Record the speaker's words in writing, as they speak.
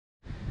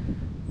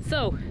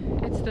So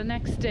it's the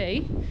next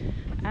day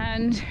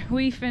and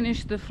we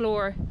finished the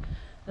floor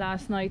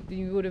last night that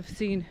you would have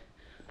seen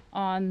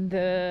on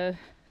the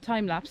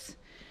time lapse,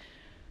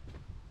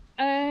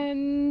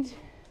 and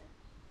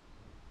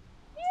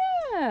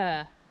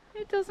yeah,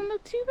 it doesn't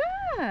look too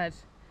bad.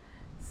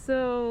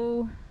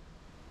 So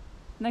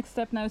next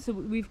step now, so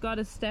we've got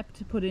a step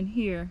to put in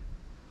here,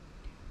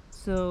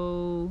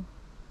 so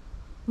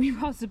we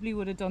possibly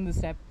would have done the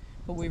step,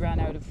 but we ran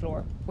out of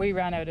floor, we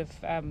ran out of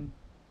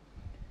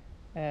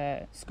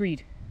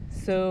screed.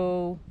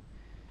 So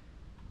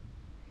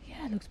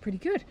yeah, it looks pretty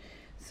good.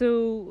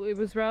 So it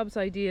was Rob's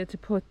idea to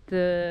put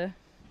the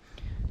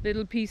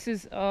little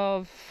pieces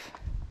of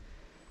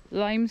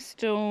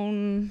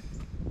limestone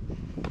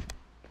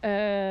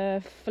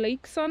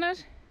flakes on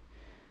it.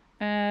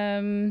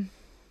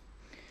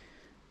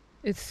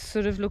 It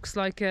sort of looks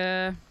like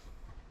a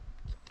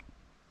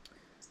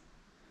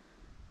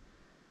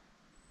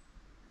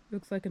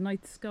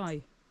night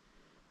sky,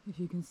 if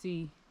you can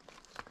see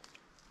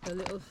the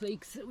little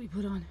flakes that we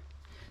put on.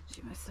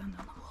 She might stand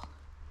on the wall.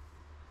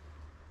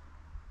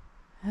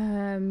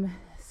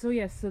 So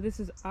yes, so this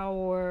is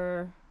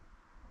our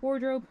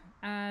wardrobe,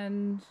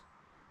 and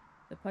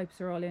the pipes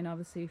are all in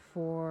obviously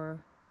for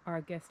our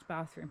guest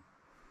bathroom.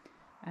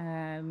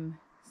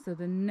 So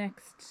the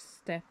next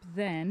step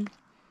then,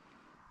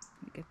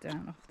 let me get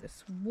down off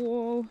this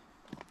wall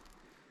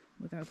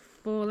without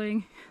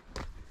falling.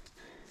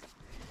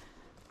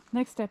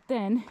 Next step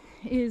then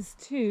is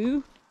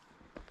to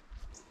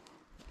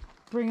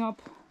bring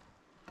up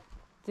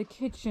the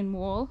kitchen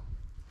wall.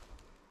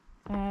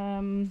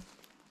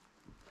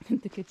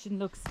 The kitchen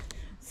looks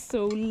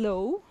so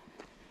low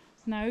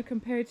now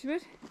compared to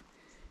it.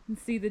 You can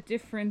see the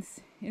difference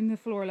in the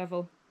floor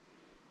level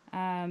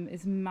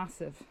is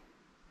massive.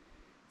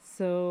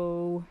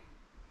 So,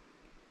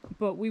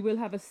 but we will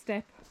have a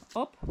step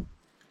up,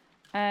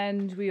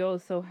 and we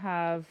also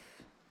have,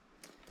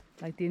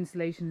 like, the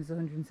insulation is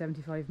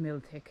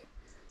 175mm thick,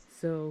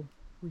 so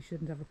we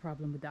shouldn't have a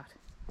problem with that.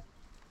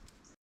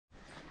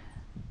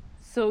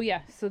 So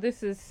yeah, so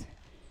this is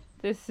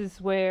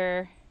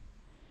where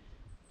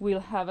we'll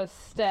have a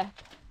step.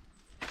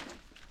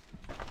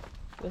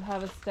 We'll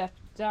have a step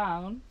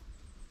down.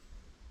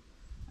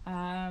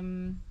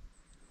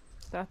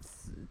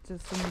 That's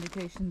just some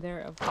indication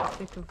there of the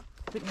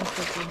thickness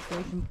of the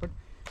insulation board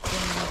going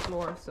on the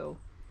floor. So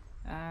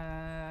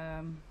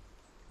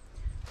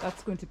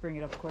that's going to bring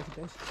it up quite a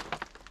bit.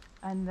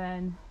 And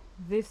then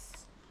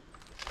this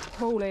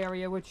whole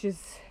area, which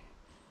is,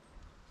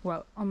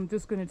 well, I'm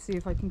just going to see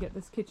if I can get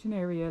this kitchen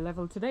area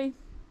level today.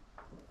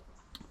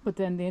 But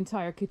then the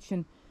entire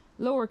kitchen,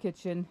 lower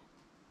kitchen,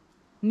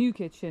 new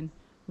kitchen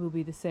will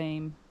be the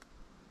same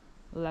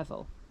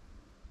level.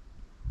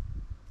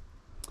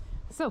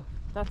 So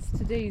that's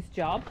today's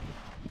job,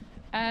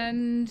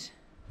 and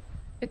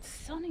it's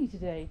sunny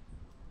today,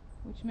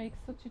 which makes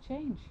such a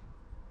change.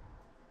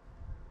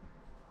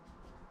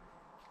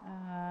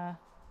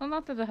 Well,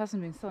 not that it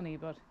hasn't been sunny,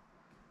 but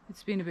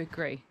it's been a bit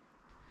grey.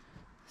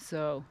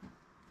 So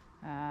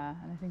and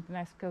I think the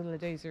next couple of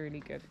days are really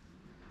good.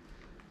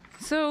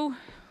 So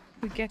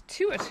we get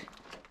to it.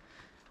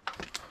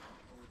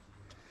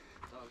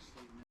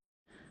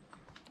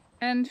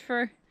 And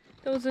for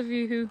those of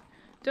you who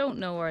don't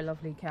know our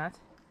lovely cat,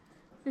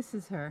 this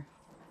is her.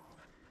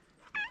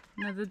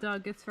 Now the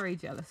dog gets very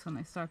jealous when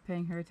I start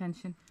paying her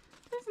attention.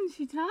 Doesn't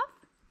she, Top?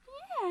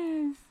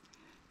 Yes.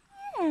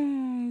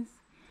 Yes.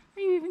 Are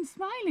you even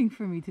smiling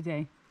for me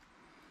today?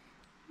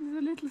 Is it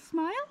a little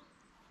smile?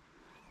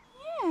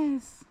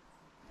 Yes.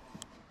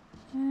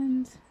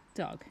 And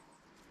dog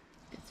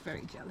gets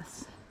very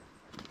jealous.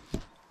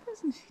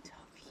 Doesn't she,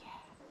 Top?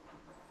 Yeah.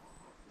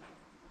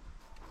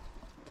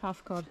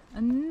 Toph caught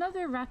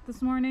another rat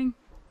this morning.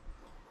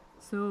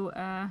 So,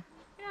 yeah,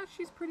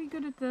 she's pretty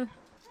good at the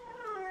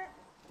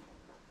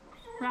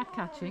rat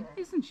catching,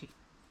 isn't she?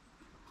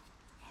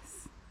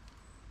 Yes.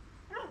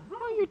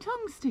 Oh, your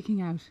tongue's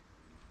sticking out.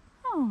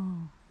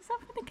 Oh, is that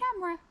for the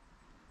camera?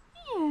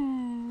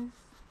 Yes.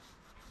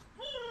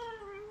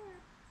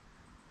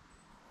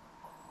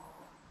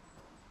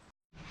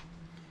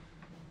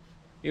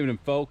 Evening,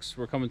 folks.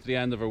 We're coming to the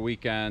end of our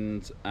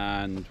weekend,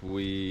 and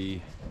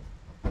we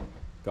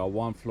got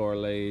one floor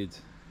laid.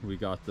 We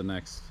got the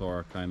next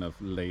floor kind of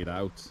laid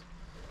out.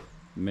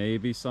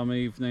 Maybe some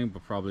evening,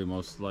 but probably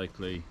most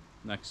likely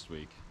next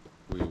week.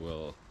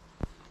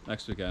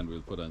 Next weekend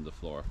we'll put in the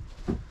floor.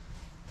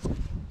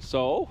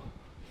 So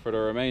for the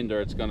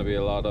remainder, it's going to be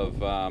a lot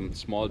of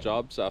small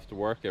jobs after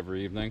work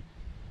every evening,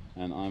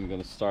 and I'm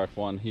going to start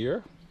one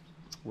here,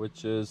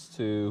 which is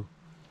to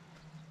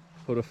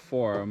put a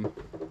form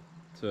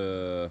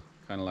to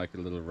kind of like a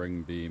little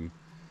ring beam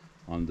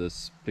on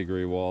this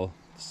piggery wall,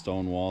 the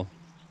stone wall.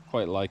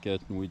 Quite like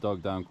it, and we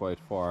dug down quite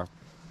far,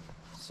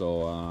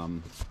 so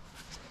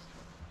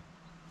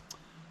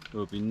it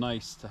would be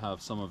nice to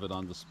have some of it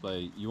on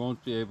display. You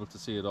won't be able to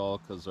see it all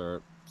because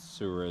our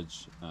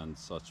sewerage and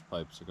such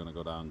pipes are going to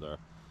go down there,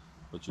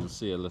 but you'll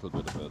see a little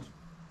bit of it,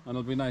 and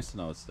it'll be nice to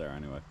know it's there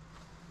anyway.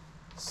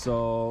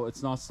 So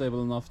it's not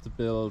stable enough to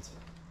build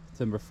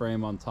timber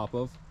frame on top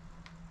of,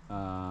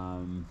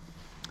 and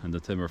the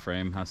timber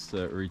frame has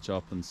to reach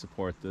up and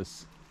support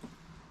this.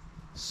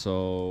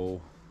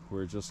 So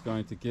we're just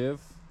going to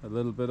give a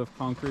little bit of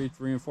concrete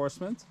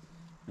reinforcement,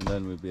 and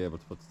then we'll be able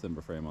to put the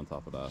timber frame on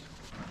top of that.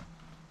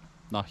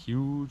 Not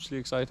hugely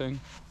exciting,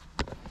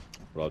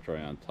 but I'll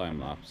try on time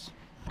lapse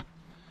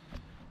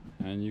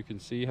and you can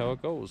see how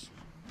it goes.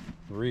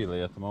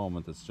 Really at the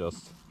moment it's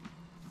just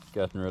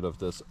getting rid of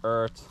this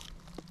earth.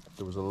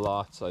 There was a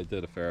lot, I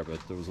did a fair bit,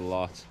 there was a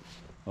lot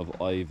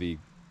of ivy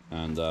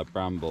and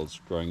brambles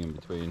growing in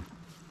between.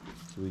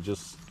 So we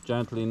just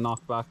gently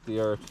knock back the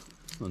earth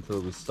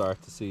until we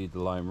start to see the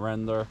lime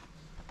render,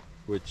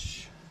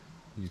 which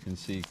you can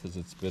see because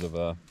it's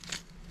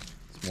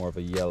it's more of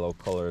a yellow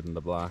color than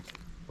the black.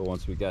 But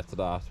once we get to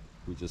that,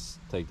 we just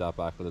take that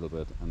back a little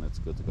bit and it's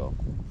good to go.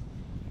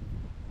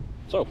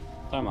 So,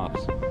 time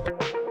lapse.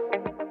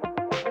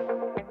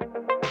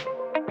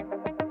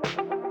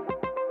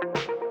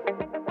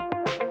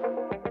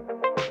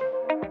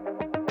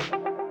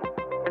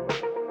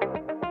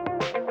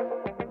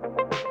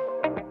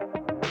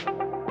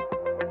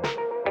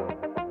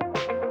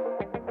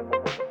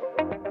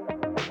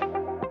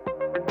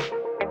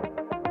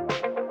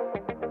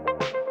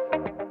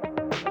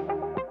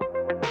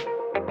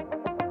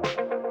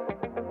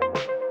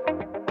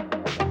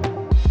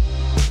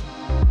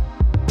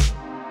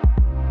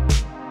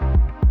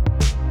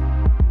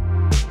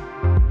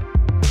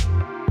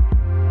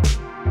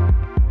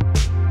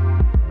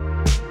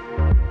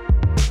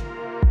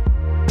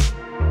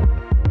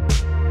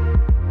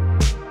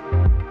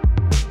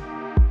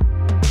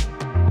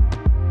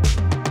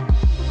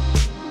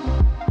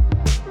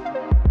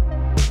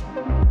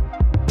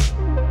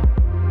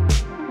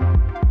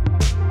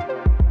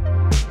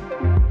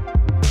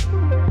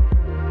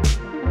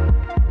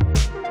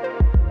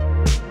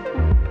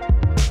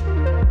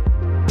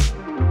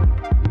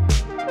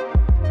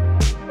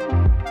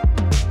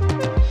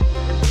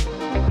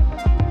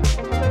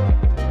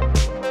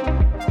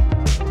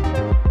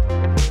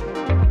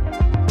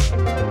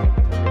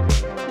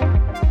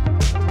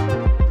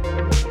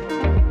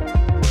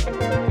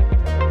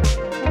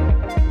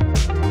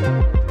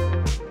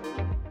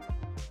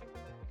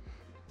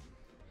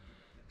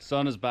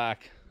 Sun is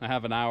back. I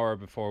have an hour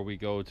before we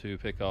go to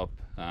pick up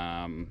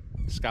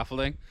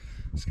scaffolding.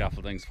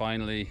 Scaffolding's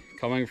finally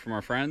coming from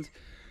our friend,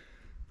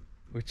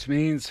 which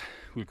means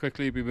we'll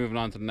quickly be moving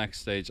on to the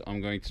next stage.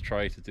 I'm going to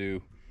try to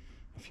do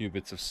a few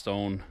bits of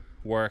stone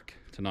work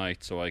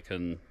tonight so I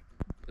can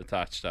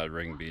attach that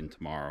ring beam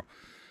tomorrow.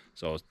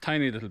 So a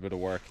tiny little bit of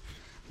work,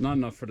 not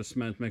enough for the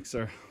cement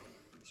mixer,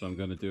 so I'm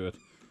going to do it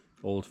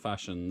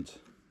old-fashioned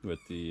with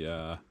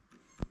the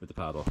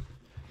paddle.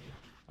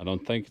 I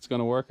don't think it's going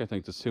to work. I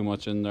think there's too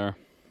much in there,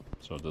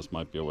 so this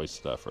might be a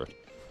wasted effort.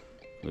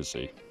 We'll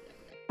see.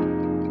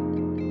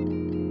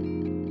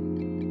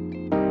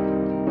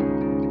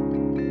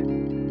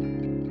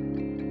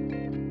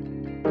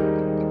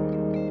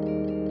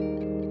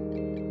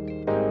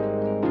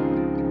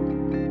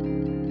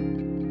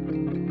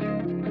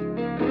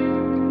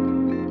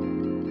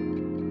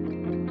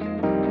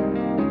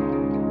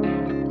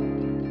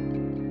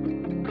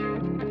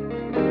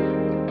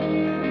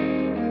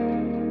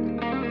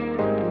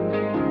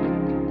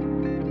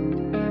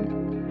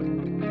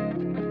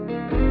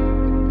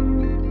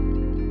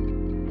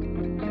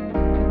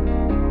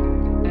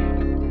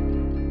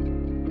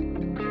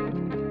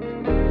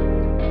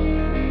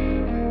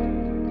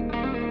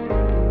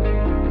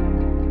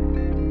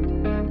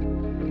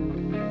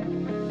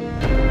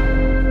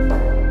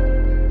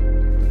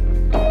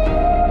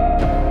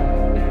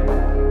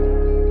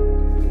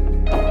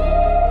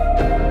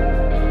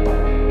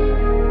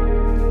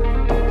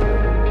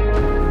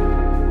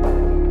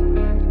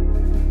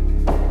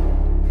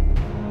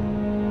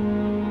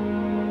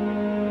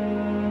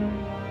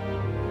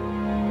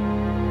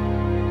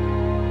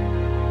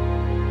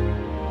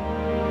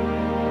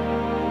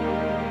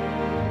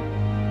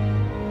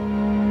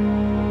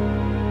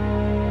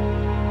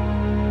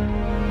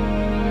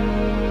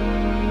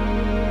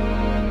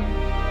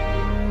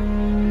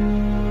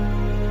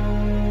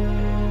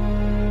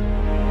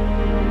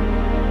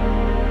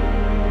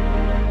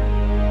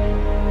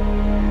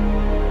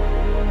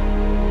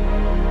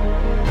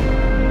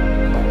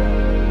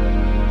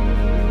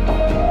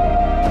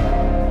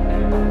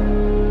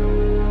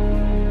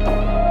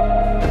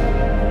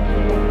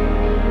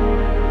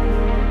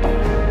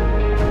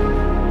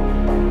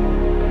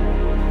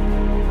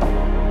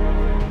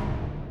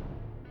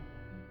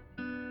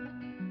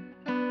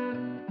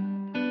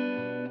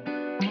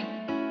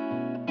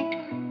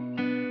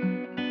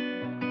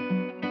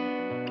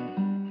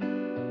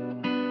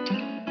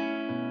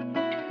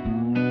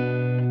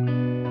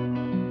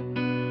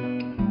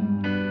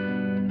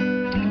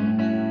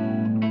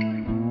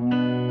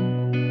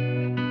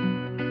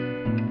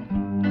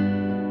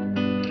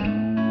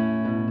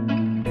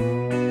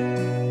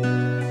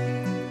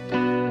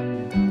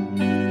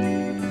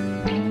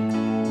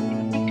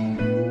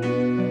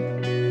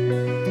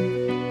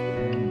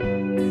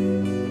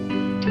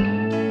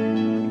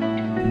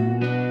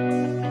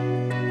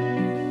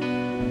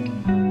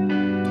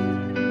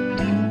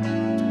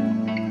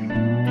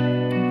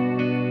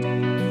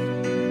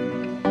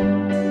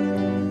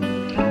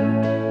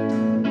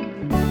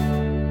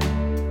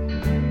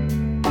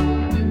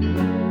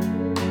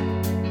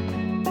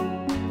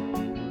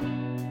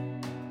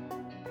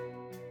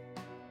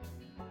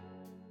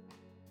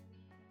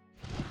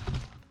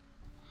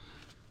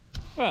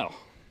 Well,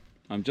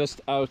 I'm just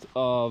out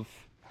of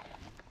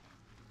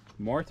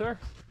mortar.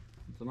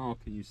 I don't know,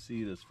 can you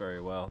see this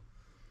very well?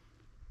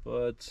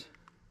 But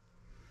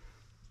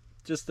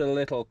just a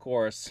little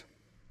course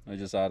I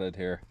just added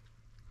here.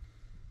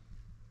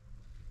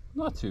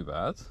 Not too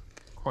bad.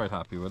 Quite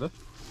happy with it.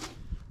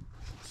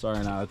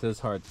 Sorry now, it is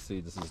hard to see.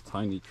 This is a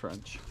tiny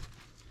trench.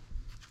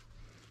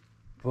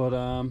 But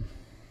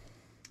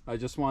I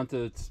just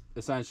wanted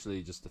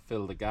essentially just to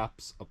fill the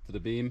gaps up to the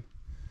beam.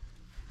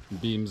 The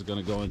beam's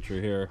gonna go in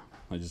through here.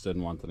 I just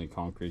didn't want any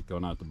concrete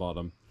going out the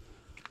bottom.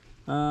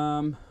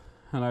 And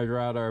I'd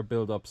rather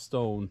build up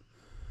stone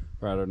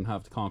rather than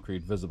have the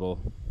concrete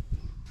visible.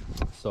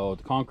 So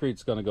the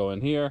concrete's gonna go in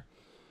here.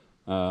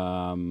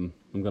 I'm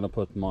gonna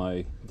put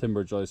my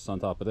timber joists on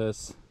top of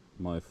this,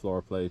 my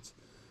floor plates.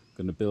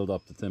 I'm gonna build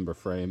up the timber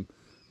frame.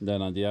 And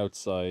then on the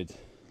outside,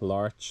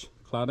 larch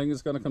cladding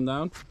is gonna come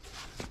down.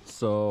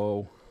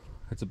 So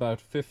it's about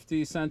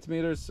 50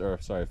 centimeters, or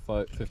sorry,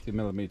 50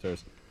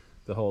 millimeters,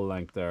 the whole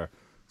length there.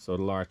 So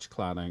the larch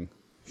cladding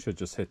should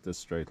just hit this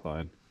straight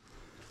line.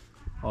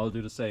 I'll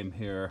do the same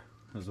here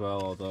as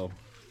well, although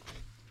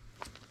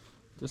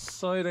this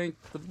side ain't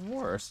the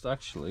worst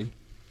actually.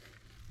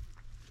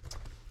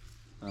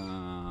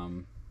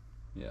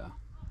 Yeah.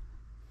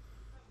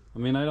 I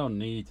mean, I don't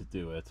need to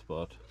do it,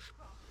 but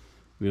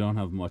we don't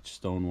have much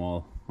stone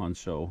wall on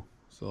show,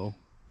 so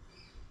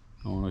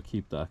I want to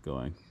keep that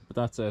going. But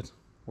that's it.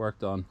 Work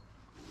done.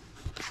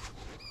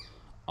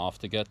 Off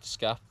to get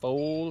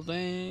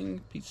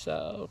scaffolding. Peace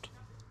out.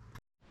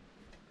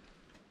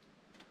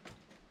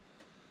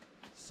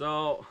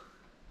 So,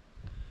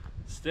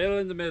 still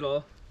in the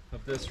middle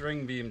of this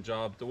ring beam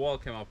job. The wall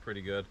came out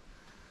pretty good.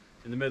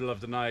 In the middle of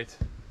the night,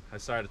 I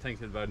started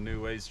thinking about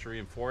new ways to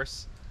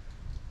reinforce.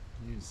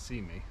 You can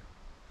see me.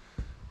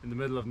 In the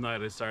middle of the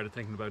night, I started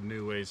thinking about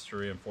new ways to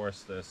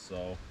reinforce this,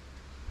 so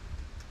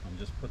I'm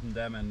just putting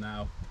them in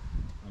now.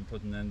 I'm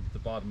putting in the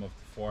bottom of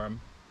the form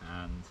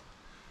and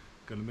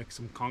gonna mix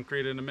some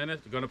concrete in a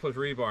minute. I'm gonna put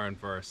rebar in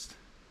first,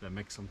 then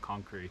mix some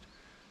concrete,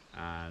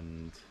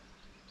 and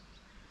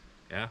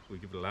yeah, we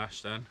give it a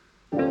lash then.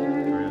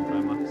 Carry on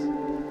time lapse.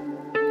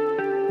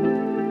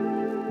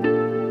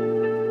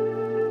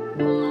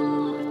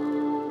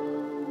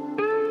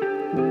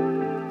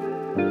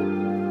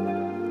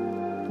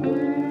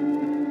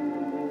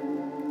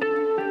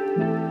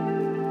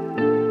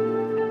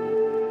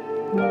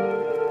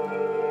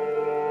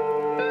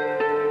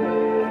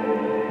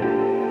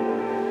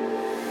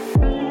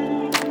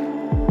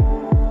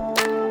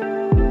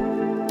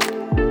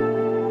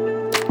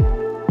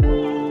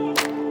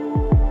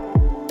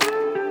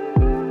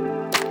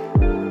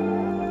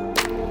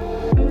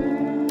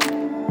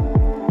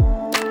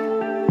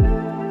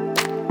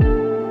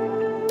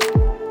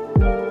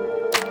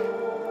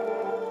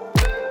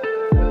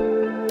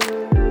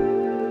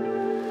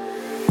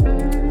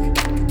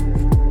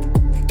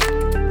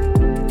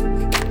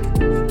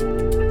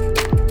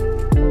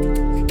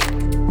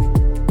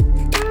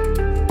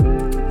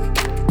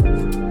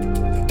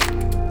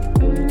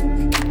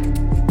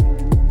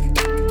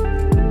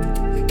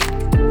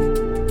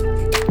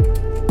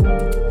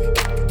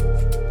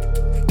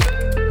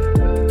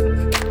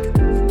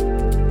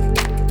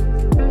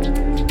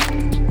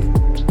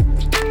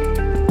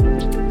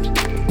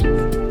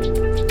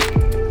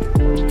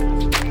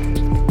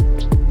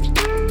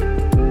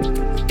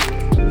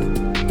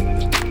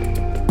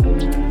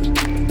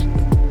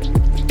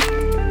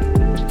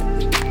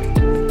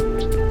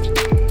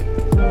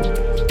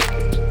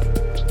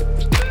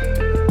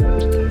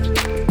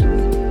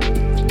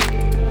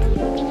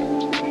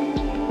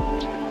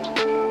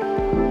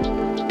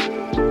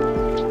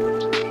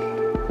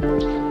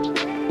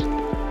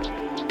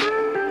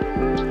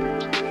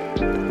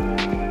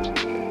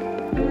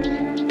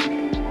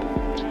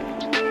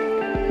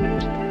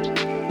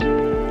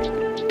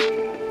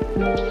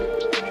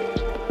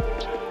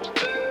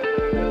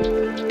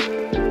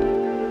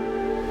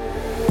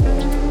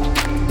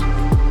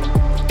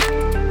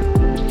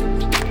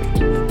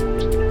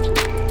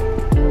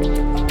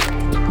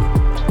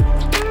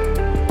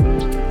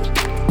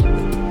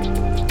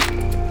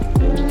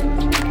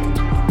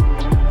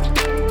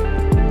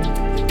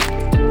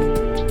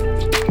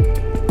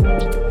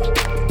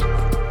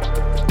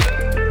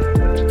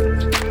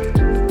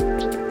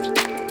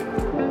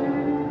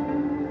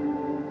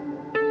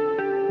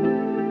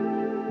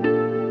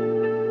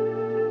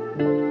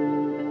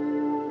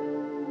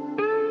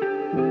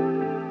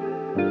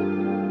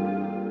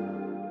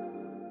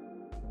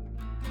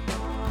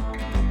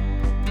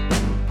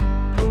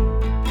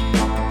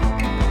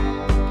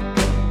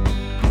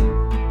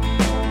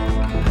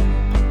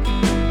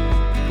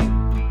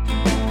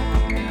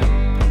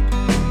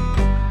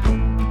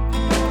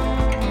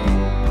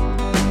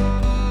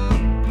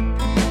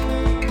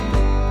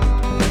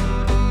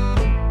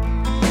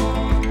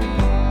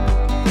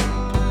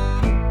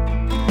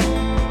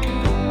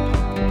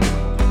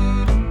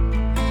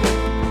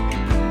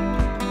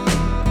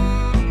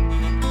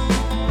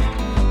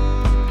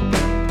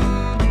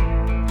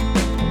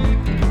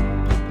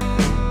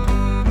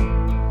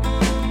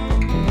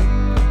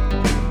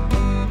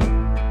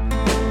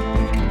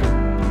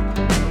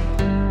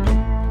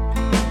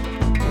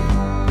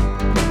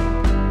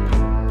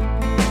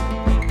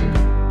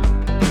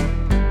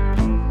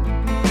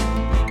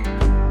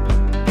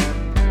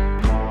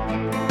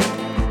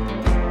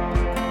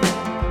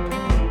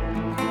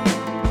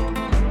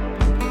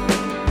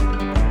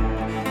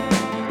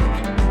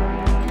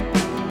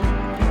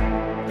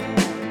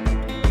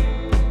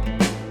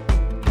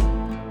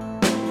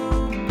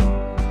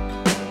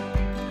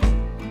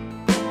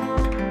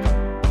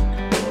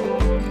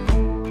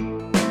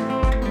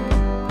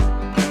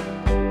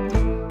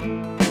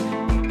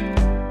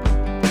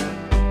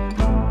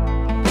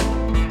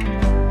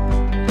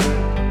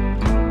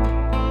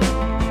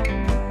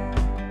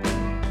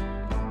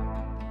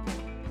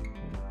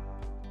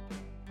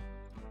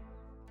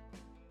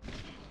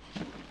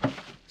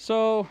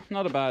 So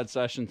not a bad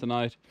session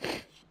tonight.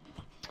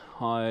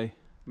 I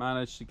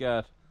managed to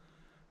get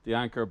the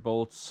anchor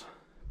bolts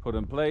put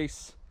in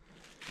place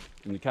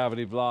in the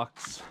cavity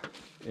blocks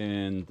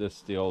in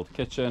the old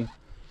kitchen,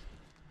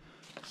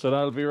 so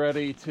that'll be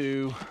ready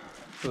to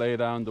lay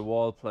down the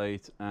wall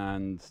plate,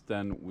 and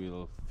then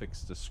we'll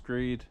fix the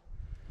screed.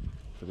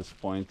 At this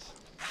point,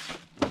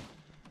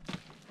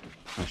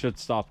 I should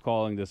stop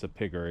calling this a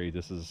piggery.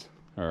 This is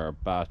our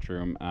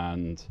bathroom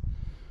and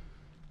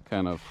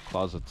kind of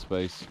closet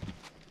space.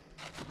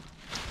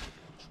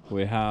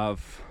 We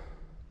have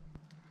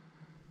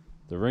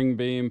the ring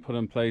beam put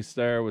in place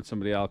there with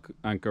some of the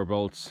anchor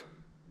bolts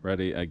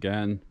ready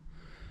again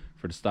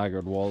for the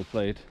staggered wall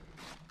plate.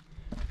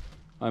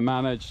 I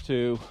managed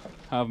to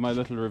have my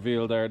little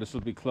reveal there. This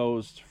will be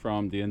closed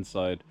from the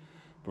inside,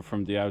 but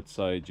from the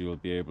outside you will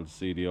be able to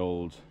see the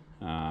old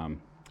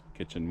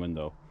kitchen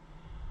window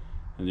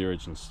and the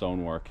original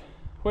stonework,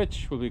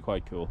 which will be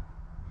quite cool.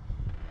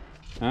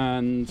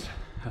 And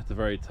at the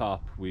very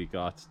top we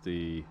got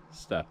the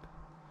step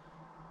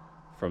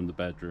from the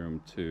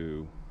bedroom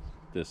to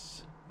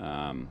this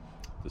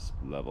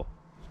level.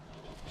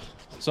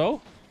 So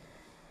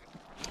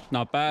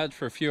not bad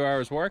for a few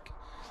hours work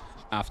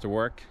after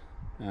work,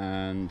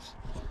 and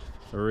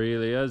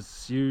really,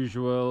 as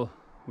usual,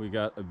 we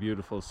got a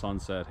beautiful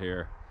sunset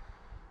here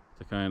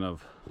to kind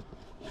of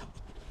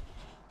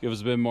give us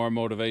a bit more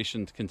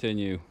motivation to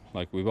continue.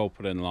 Like, we both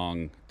put in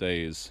long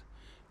days.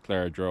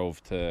 Claire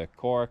drove to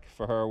Cork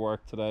for her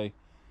work today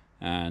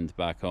and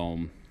back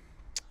home,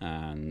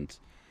 and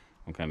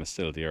I'm kind of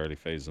still at the early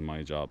phase of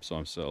my job, so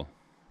I'm still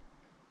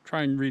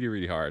trying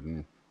really hard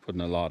and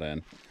putting a lot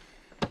in.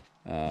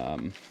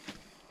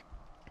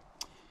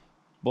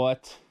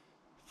 But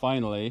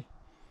finally,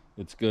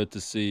 it's good to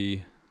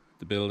see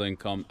the building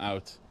come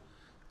out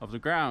of the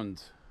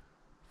ground.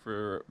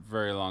 For a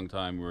very long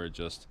time we were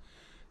just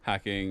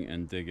hacking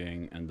and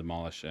digging and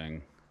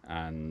demolishing,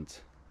 and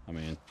I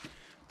mean,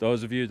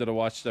 those of you that have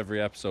watched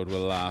every episode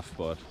will laugh,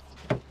 but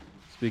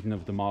speaking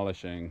of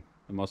demolishing,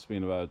 it must have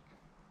been about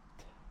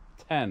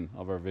 10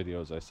 of our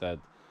videos I said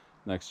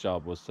next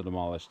job was to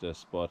demolish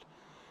this, but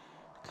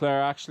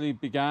Claire actually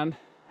began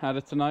at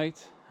it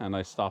tonight and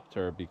I stopped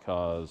her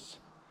because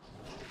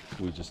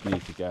we just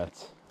need to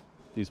get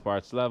these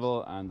parts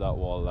level and that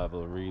wall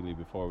level really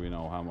before we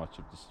know how much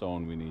of the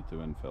stone we need to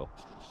infill.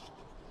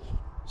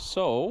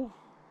 So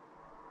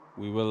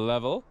we will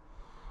level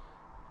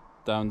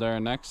down there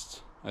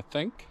next, I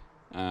think,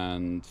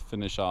 and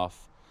finish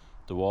off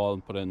the wall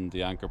and put in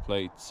the anchor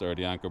plates or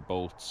the anchor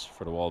bolts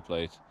for the wall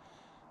plate,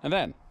 and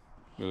then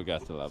we'll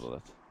get to level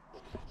it.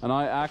 And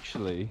I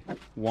actually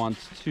want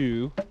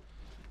to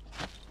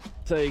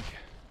take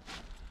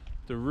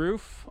the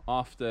roof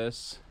off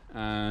this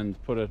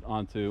and put it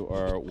onto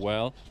our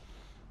well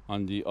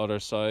on the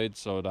other side,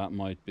 so that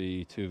might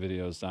be 2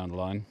 videos down the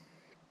line,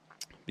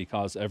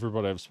 because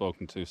everybody I've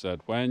spoken to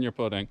said when you're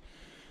putting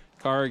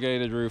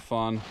corrugated roof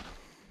on,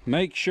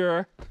 make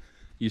sure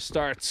you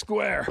start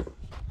square.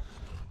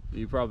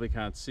 You probably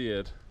can't see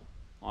it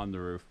on the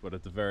roof, but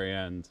at the very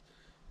end,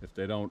 if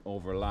they don't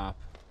overlap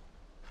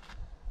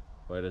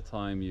by the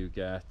time you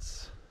get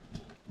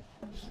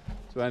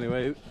so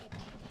anyway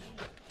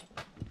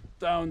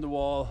down the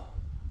wall,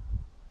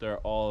 they're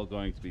all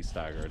going to be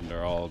staggered and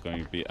they're all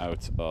going to be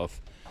out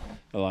of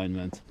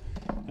alignment.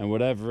 And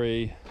with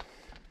every,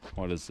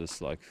 what is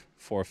this, like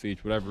 4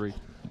 feet, with every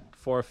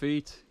 4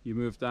 feet you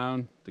move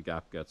down, the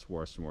gap gets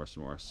worse and worse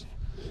and worse.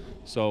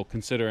 So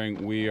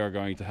considering we are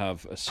going to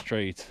have a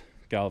straight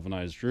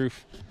galvanized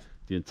roof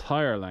the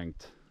entire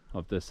length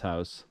of this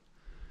house,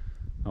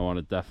 I want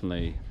to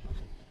definitely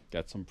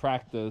get some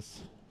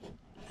practice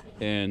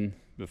in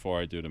before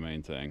I do the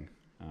main thing.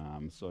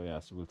 So yeah,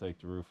 so we'll take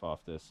the roof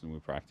off this and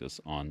we'll practice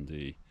on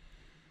the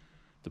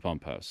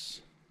pump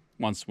house.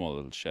 One small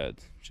little shed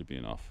should be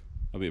enough.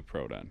 I'll be a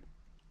pro then,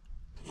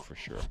 for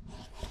sure.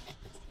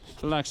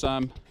 Till next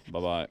time, bye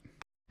bye.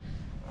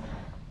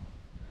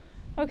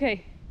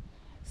 Okay,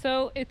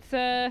 so it's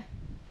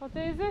what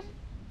day is it?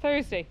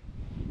 Thursday.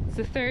 It's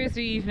a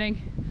Thursday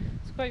evening.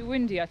 It's quite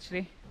windy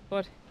actually,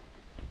 but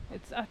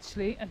it's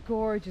actually a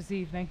gorgeous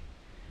evening.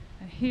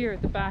 And here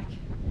at the back,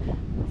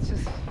 it's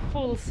just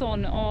full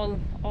sun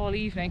all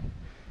evening,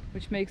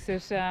 which makes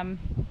it a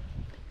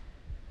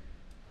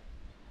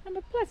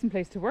pleasant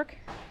place to work.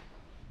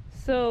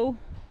 So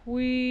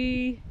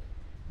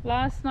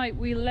last night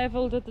we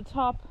leveled at the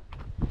top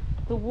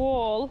the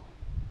wall,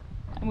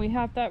 and we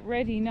have that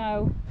ready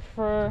now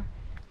for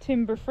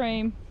timber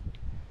frame.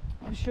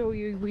 I'll show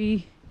you.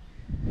 We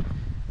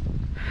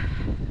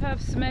have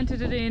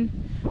cemented it in,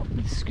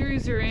 the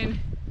screws are in,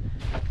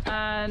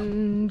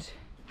 and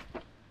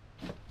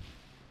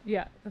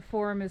yeah, the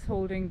form is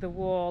holding the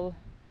wall.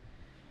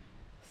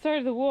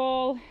 Started the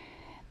wall,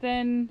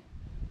 then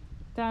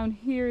down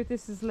here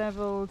this is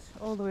leveled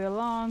all the way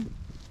along,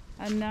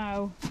 and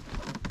now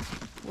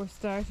we're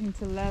starting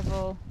to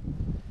level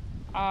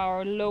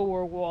our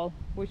lower wall,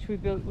 which we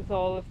built with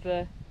all of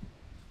the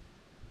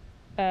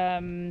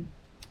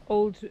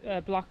old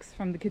blocks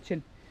from the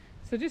kitchen.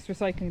 So just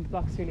recycling the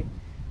blocks really,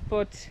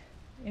 but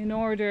in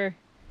order,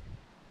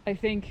 I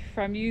think,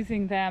 from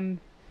using them,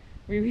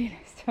 we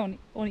realised how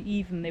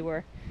uneven they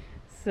were.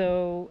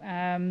 So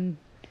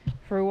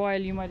for a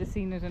while you might have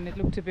seen it and it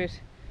looked a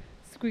bit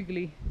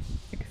squiggly,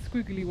 like a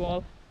squiggly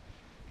wall,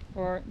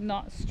 or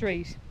not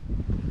straight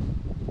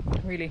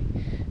really.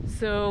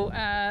 So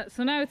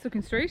so now it's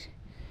looking straight.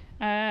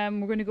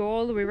 We're going to go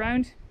all the way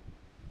around,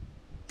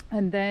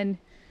 and then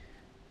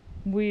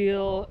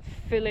we'll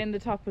fill in the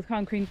top with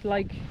concrete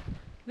like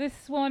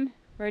this one,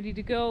 ready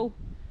to go.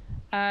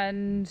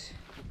 And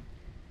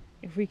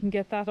if we can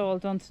get that all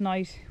done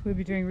tonight, we'll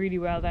be doing really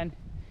well then.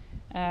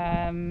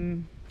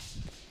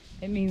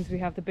 It means we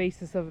have the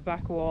basis of a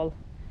back wall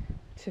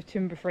to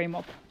timber frame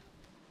up.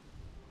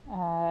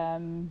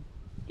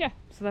 Yeah,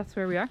 so that's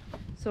where we are.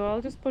 So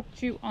I'll just put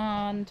you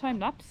on time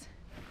lapse,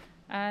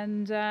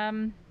 and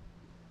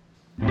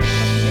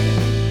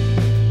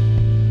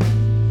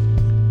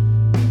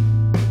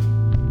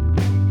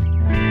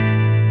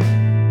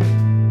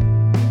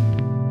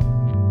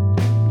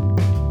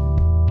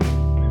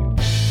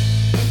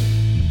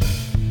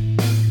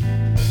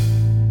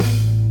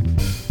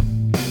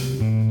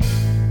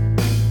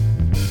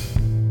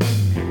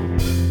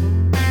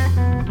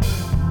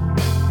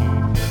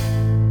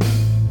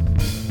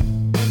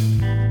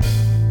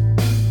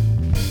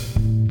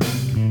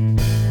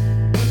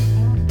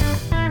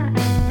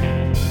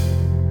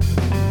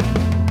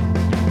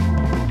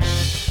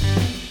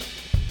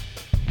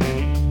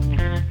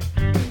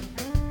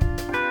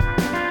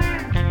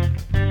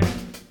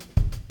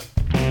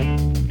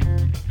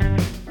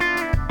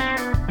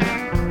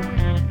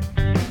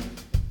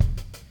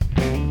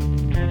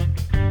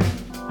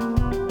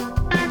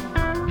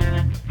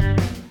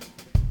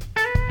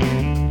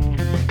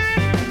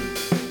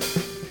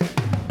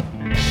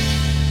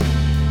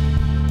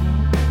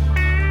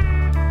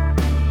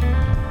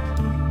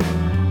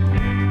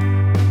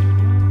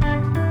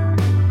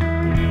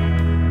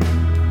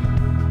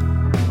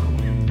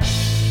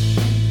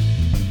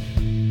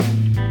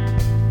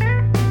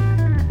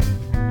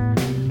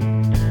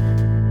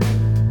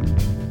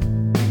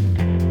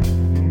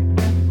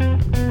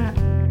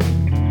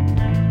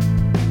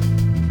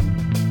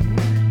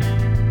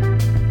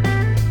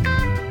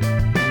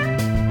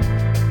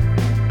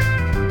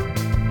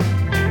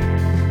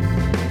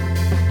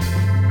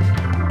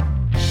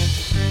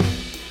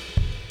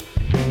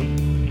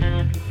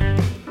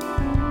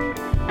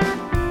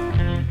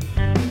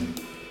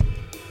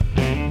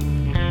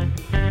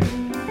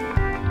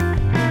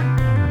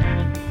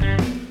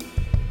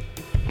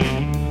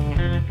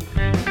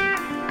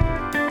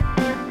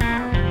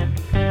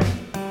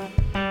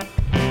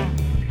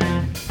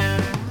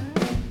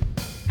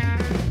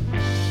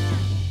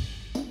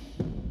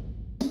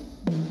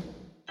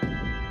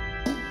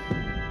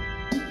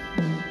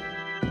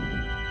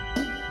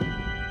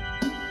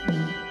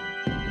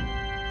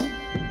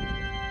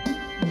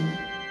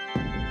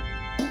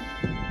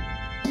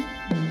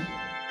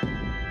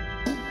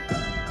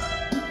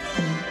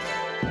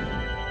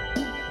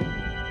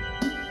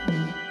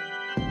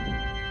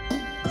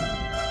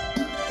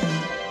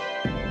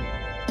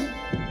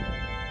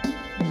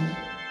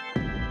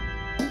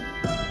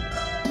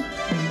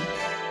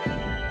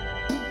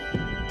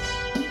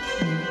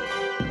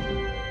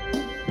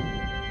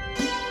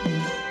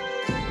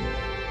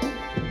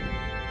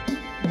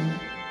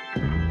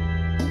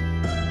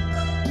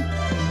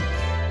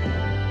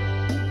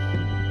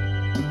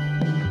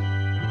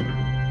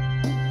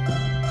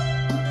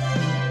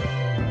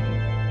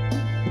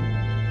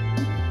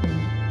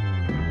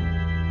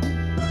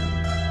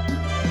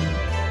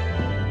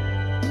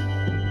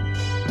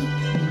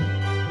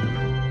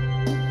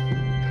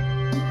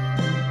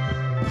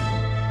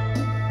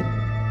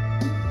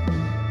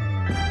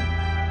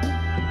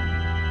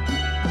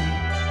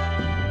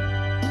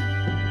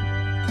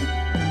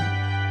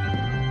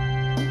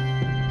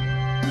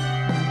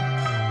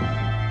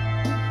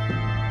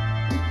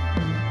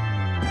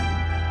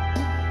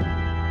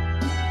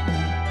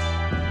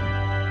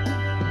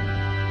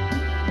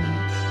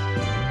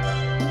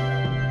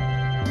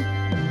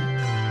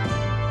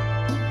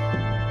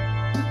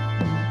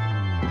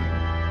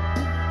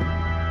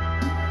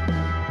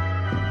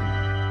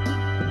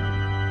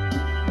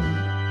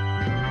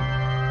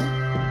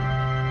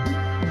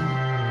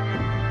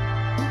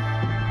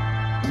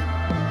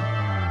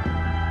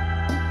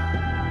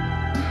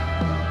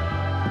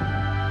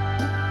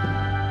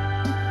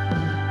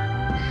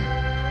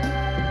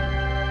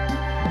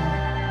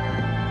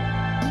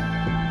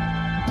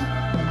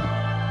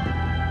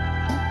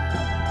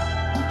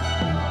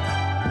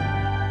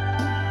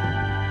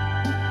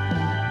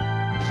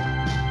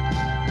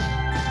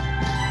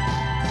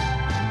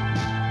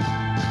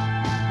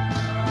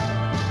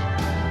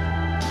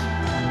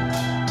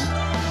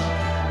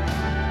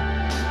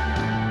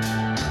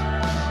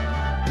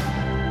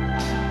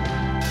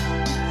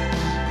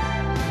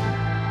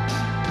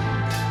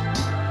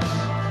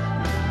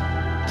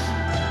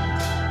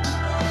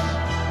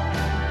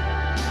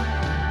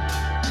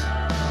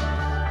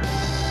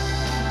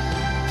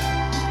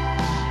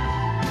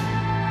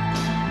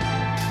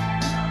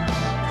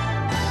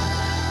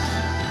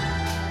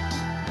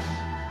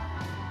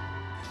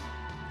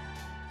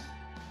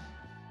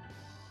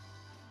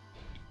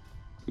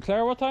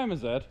Claire, what time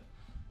is it?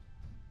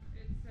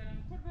 It's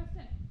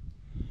 10:15.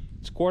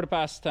 It's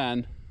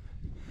 10:15.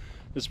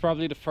 This is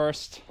probably the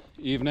first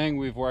evening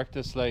we've worked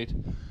this late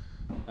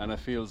and it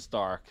feels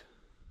dark.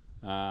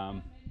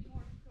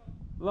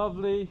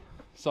 Lovely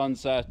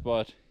sunset,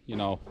 but you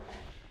know,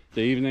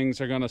 the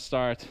evenings are gonna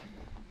start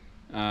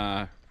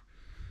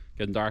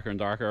getting darker and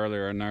darker,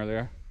 earlier and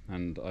earlier,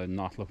 and I'm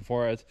not looking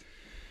forward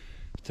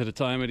to the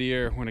time of the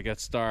year when it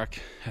gets dark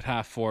at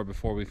 4:30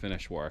 before we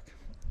finish work.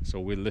 So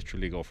we'll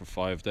literally go for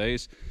 5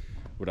 days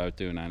without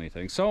doing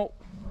anything. So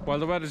while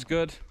the weather's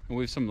good and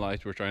we've some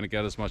light, we're trying to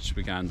get as much as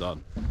we can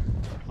done.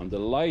 I'm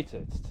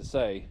delighted to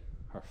say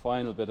our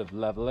final bit of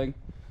leveling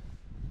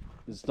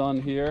is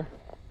done here.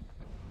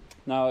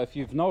 Now, if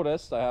you've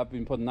noticed, I have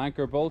been putting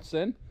anchor bolts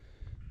in,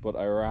 but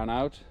I ran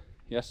out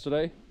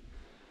yesterday,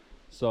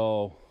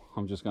 so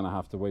I'm just gonna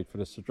have to wait for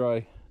this to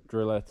dry,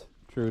 drill it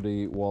through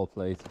the wall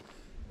plate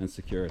and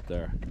secure it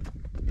there.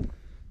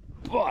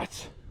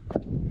 But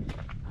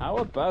how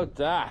about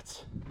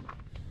that?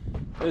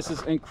 This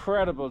is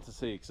incredible to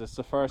see, because it's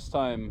the first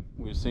time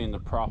we've seen the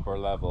proper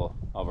level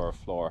of our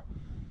floor.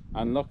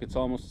 And look, it's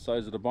almost the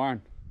size of the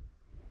barn.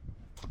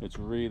 It's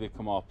really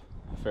come up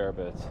a fair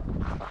bit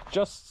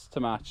just to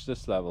match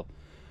this level.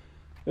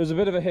 There's a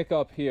bit of a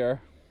hiccup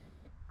here.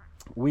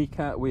 We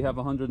have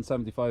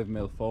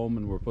 175mm foam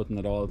and we're putting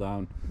it all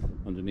down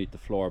underneath the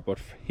floor, but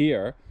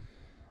here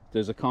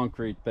there's a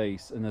concrete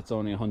base and it's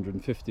only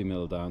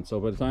 150mm down. So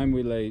by the time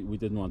we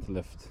didn't want to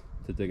lift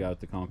to dig out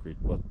the concrete,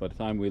 but by the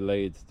time we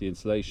laid the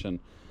insulation,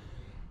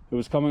 it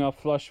was coming up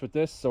flush with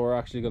this, so we're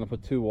actually going to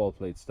put 2 wall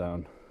plates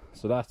down.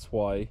 So that's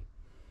why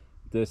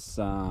this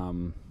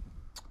kind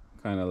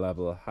of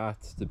level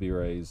had to be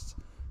raised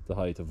the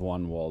height of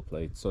 1 wall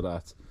plate, so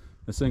that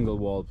a single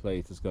wall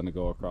plate is going to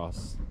go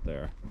across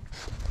there.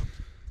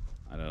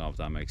 I don't know if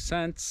that makes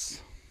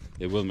sense.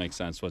 It will make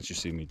sense once you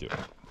see me do it.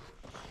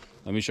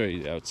 Let me show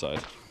you the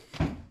outside.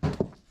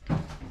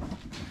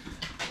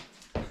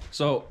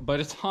 So by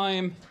the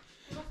time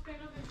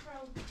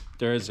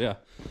there's, yeah.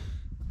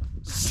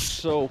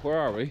 So where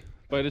are we?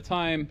 By the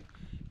time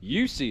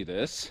you see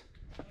this,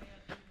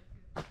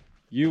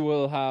 you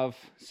will have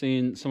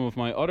seen some of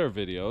my other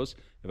videos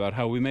about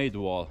how we made the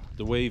wall,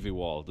 the wavy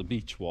wall, the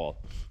beach wall.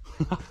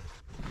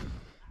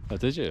 Oh,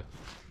 did you?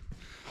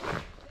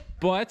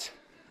 But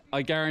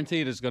I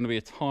guarantee there's going to be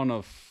a ton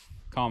of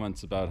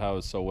comments about how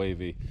it's so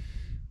wavy.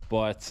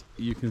 But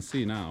you can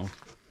see now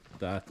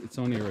that it's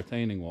only a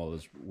retaining wall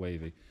is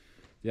wavy.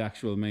 The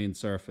actual main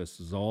surface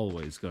is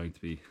always going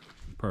to be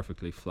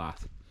perfectly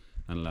flat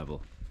and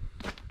level,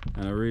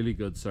 and a really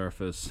good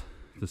surface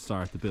to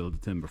start to build the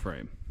timber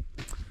frame.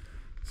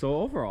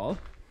 So overall,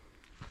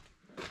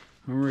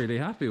 I'm really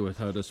happy with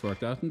how this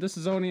worked out. And this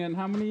is only in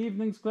how many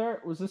evenings, Claire?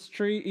 Was this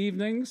 3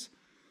 evenings?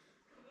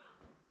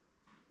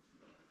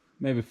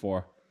 Maybe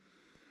 4.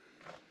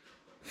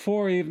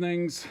 4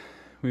 evenings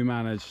we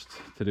managed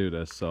to do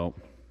this. So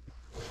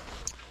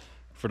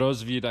for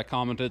those of you that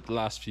commented the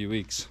last few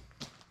weeks,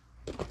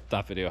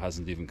 that video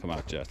hasn't even come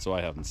out yet, so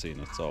I haven't seen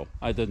it, so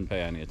I didn't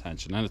pay any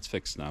attention, and it's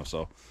fixed now,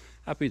 so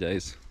happy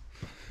days.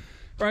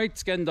 Right,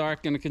 it's getting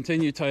dark, gonna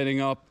continue tidying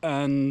up,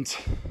 and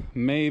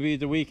maybe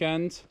the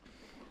weekend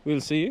we'll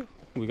see you.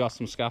 We got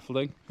some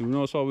scaffolding, who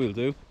knows what we'll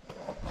do,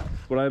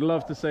 but I'd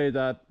love to say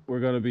that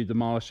we're going to be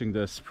demolishing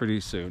this pretty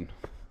soon.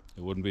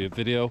 It wouldn't be a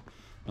video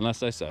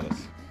unless I said it.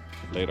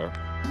 Later.